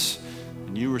 pass.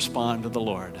 And you respond to the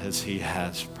Lord as he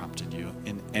has prompted you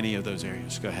in any of those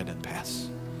areas. Go ahead and pass.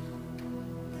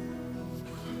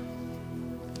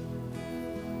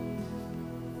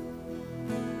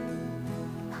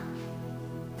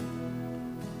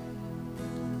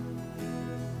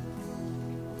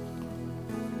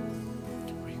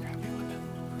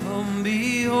 Come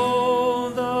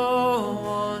behold the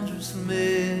wondrous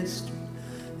mystery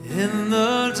in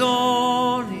the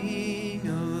dawning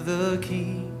of the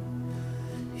King.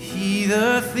 He,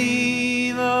 the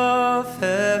theme of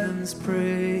heaven's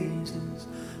praises,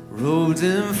 robed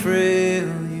in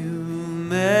frail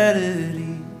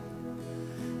humanity.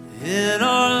 In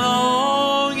our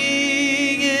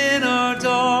longing, in our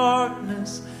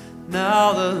darkness,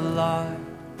 now the light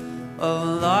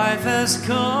of life has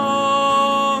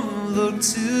come. Look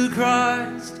to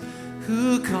Christ,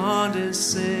 who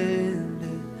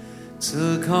condescended,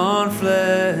 took on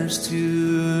flesh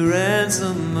to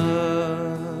ransom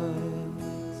us.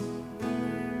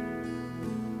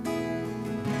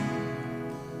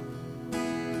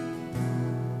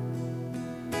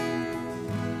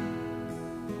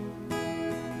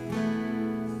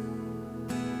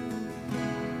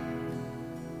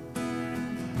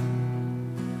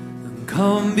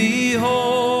 Come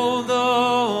behold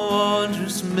the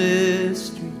wondrous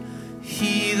mystery,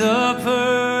 He, the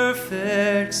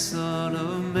perfect Son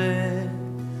of Man.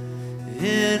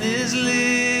 In His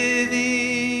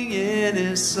living, in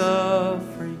His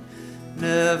suffering,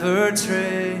 never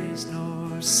trace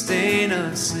nor stain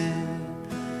of sin.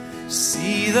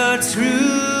 See the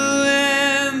true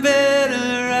and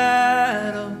better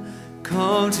Adam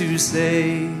come to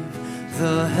save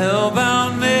the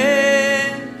hell-bound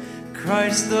man.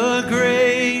 Christ, the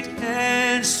great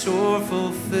and sure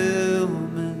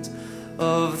fulfillment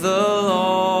of the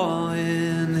law,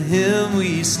 in Him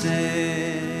we stand.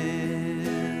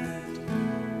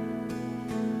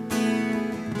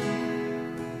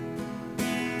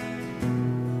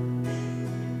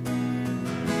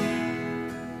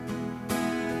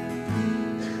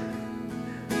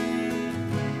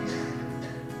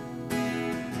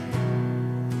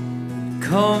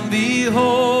 Come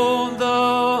behold the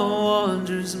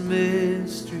wondrous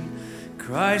mystery,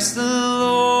 Christ the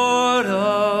Lord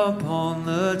upon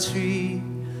the tree.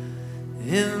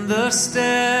 In the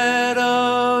stead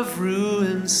of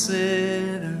ruined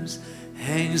sinners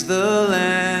hangs the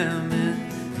Lamb in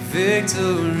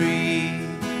victory.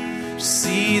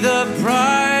 See the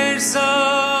price of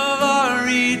our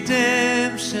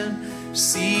redemption,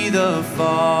 see the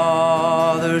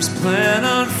Father's plan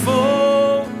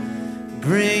unfold,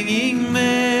 bringing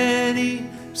many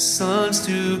sons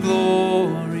to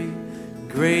glory,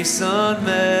 grace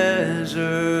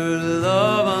unmeasured,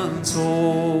 love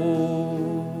untold.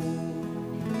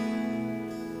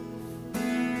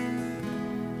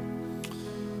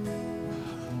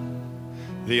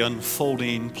 The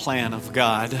unfolding plan of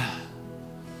God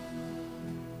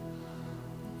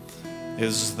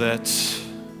is that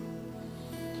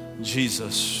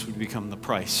Jesus would become the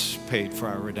price paid for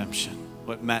our redemption,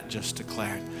 what Matt just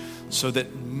declared, so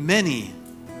that many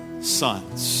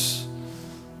sons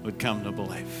would come to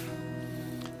believe.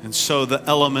 And so the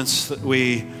elements that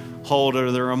we hold are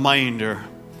the reminder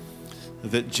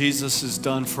that Jesus has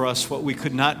done for us what we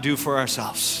could not do for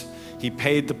ourselves. He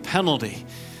paid the penalty,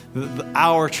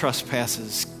 our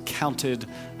trespasses counted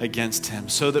against Him,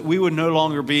 so that we would no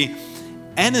longer be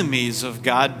enemies of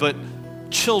God, but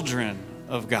children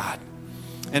of God.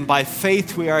 And by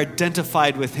faith we are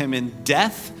identified with Him in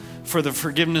death for the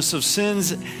forgiveness of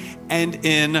sins, and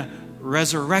in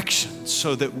resurrection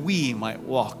so that we might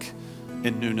walk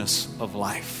in newness of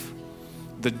life.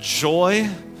 The joy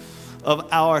of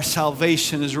our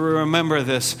salvation, as we remember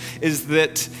this, is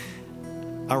that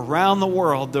around the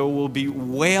world there will be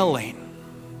wailing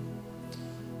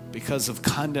because of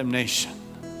condemnation,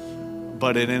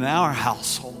 but in our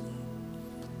household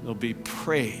there'll be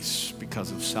praise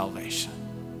because of salvation.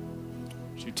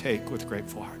 Which you take with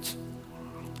grateful hearts.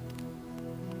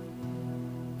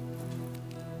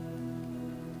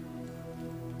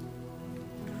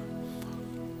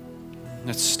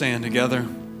 Let's stand together.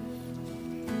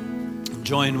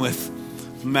 Join with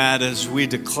Matt as we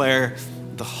declare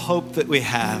the hope that we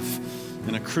have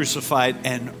in a crucified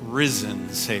and risen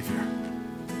Savior.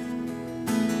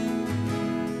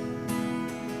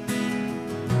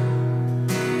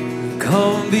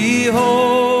 Come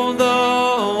behold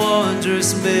the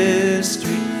wondrous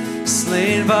mystery,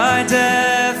 slain by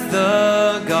death,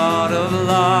 the God of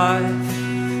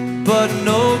life, but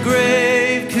no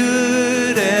grave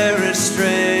could e'er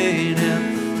restrain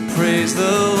Him. Praise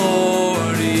the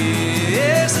Lord, He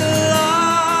is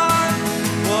alive.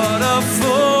 What a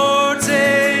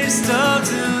foretaste of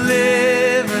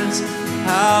deliverance,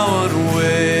 how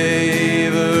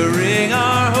unwavering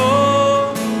our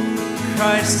hope.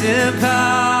 Christ in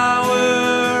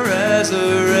power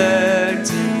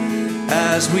resurrected,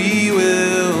 as we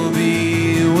will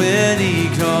be when He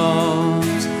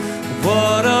comes.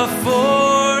 What a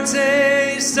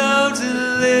foretaste of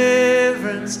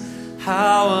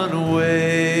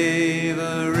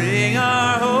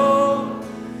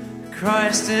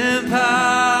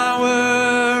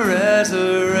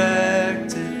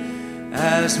resurrected,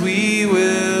 as we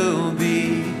will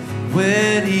be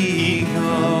when he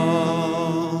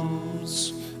comes.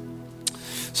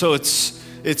 So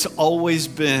it's always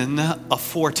been a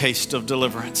foretaste of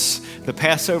deliverance. The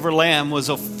Passover lamb was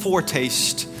a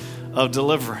foretaste of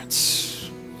deliverance.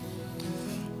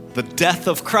 The death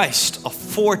of Christ, a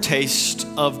foretaste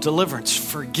of deliverance.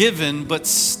 Forgiven, but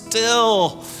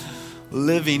still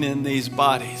living in these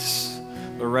bodies.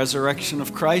 The resurrection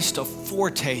of Christ, a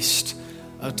foretaste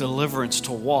of deliverance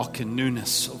to walk in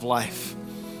newness of life.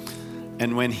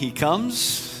 And when he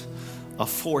comes, a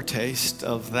foretaste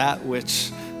of that which,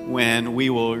 when we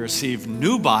will receive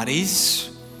new bodies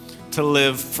to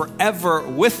live forever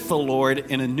with the Lord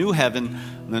in a new heaven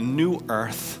and a new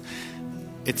earth.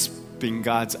 It's been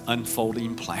God's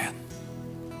unfolding plan.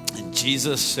 And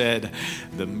Jesus said,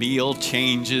 the meal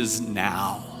changes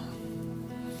now.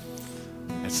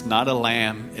 It's not a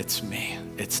lamb, it's me.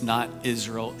 It's not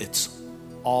Israel, it's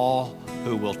all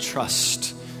who will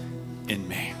trust in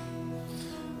me.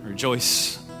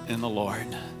 Rejoice in the Lord.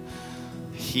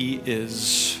 He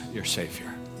is your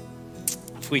Savior.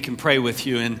 If we can pray with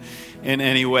you in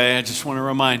any way, I just want to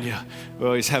remind you, we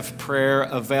always have prayer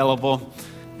available.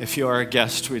 If you are a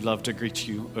guest, we'd love to greet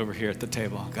you over here at the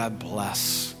table. God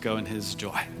bless. Go in his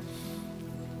joy.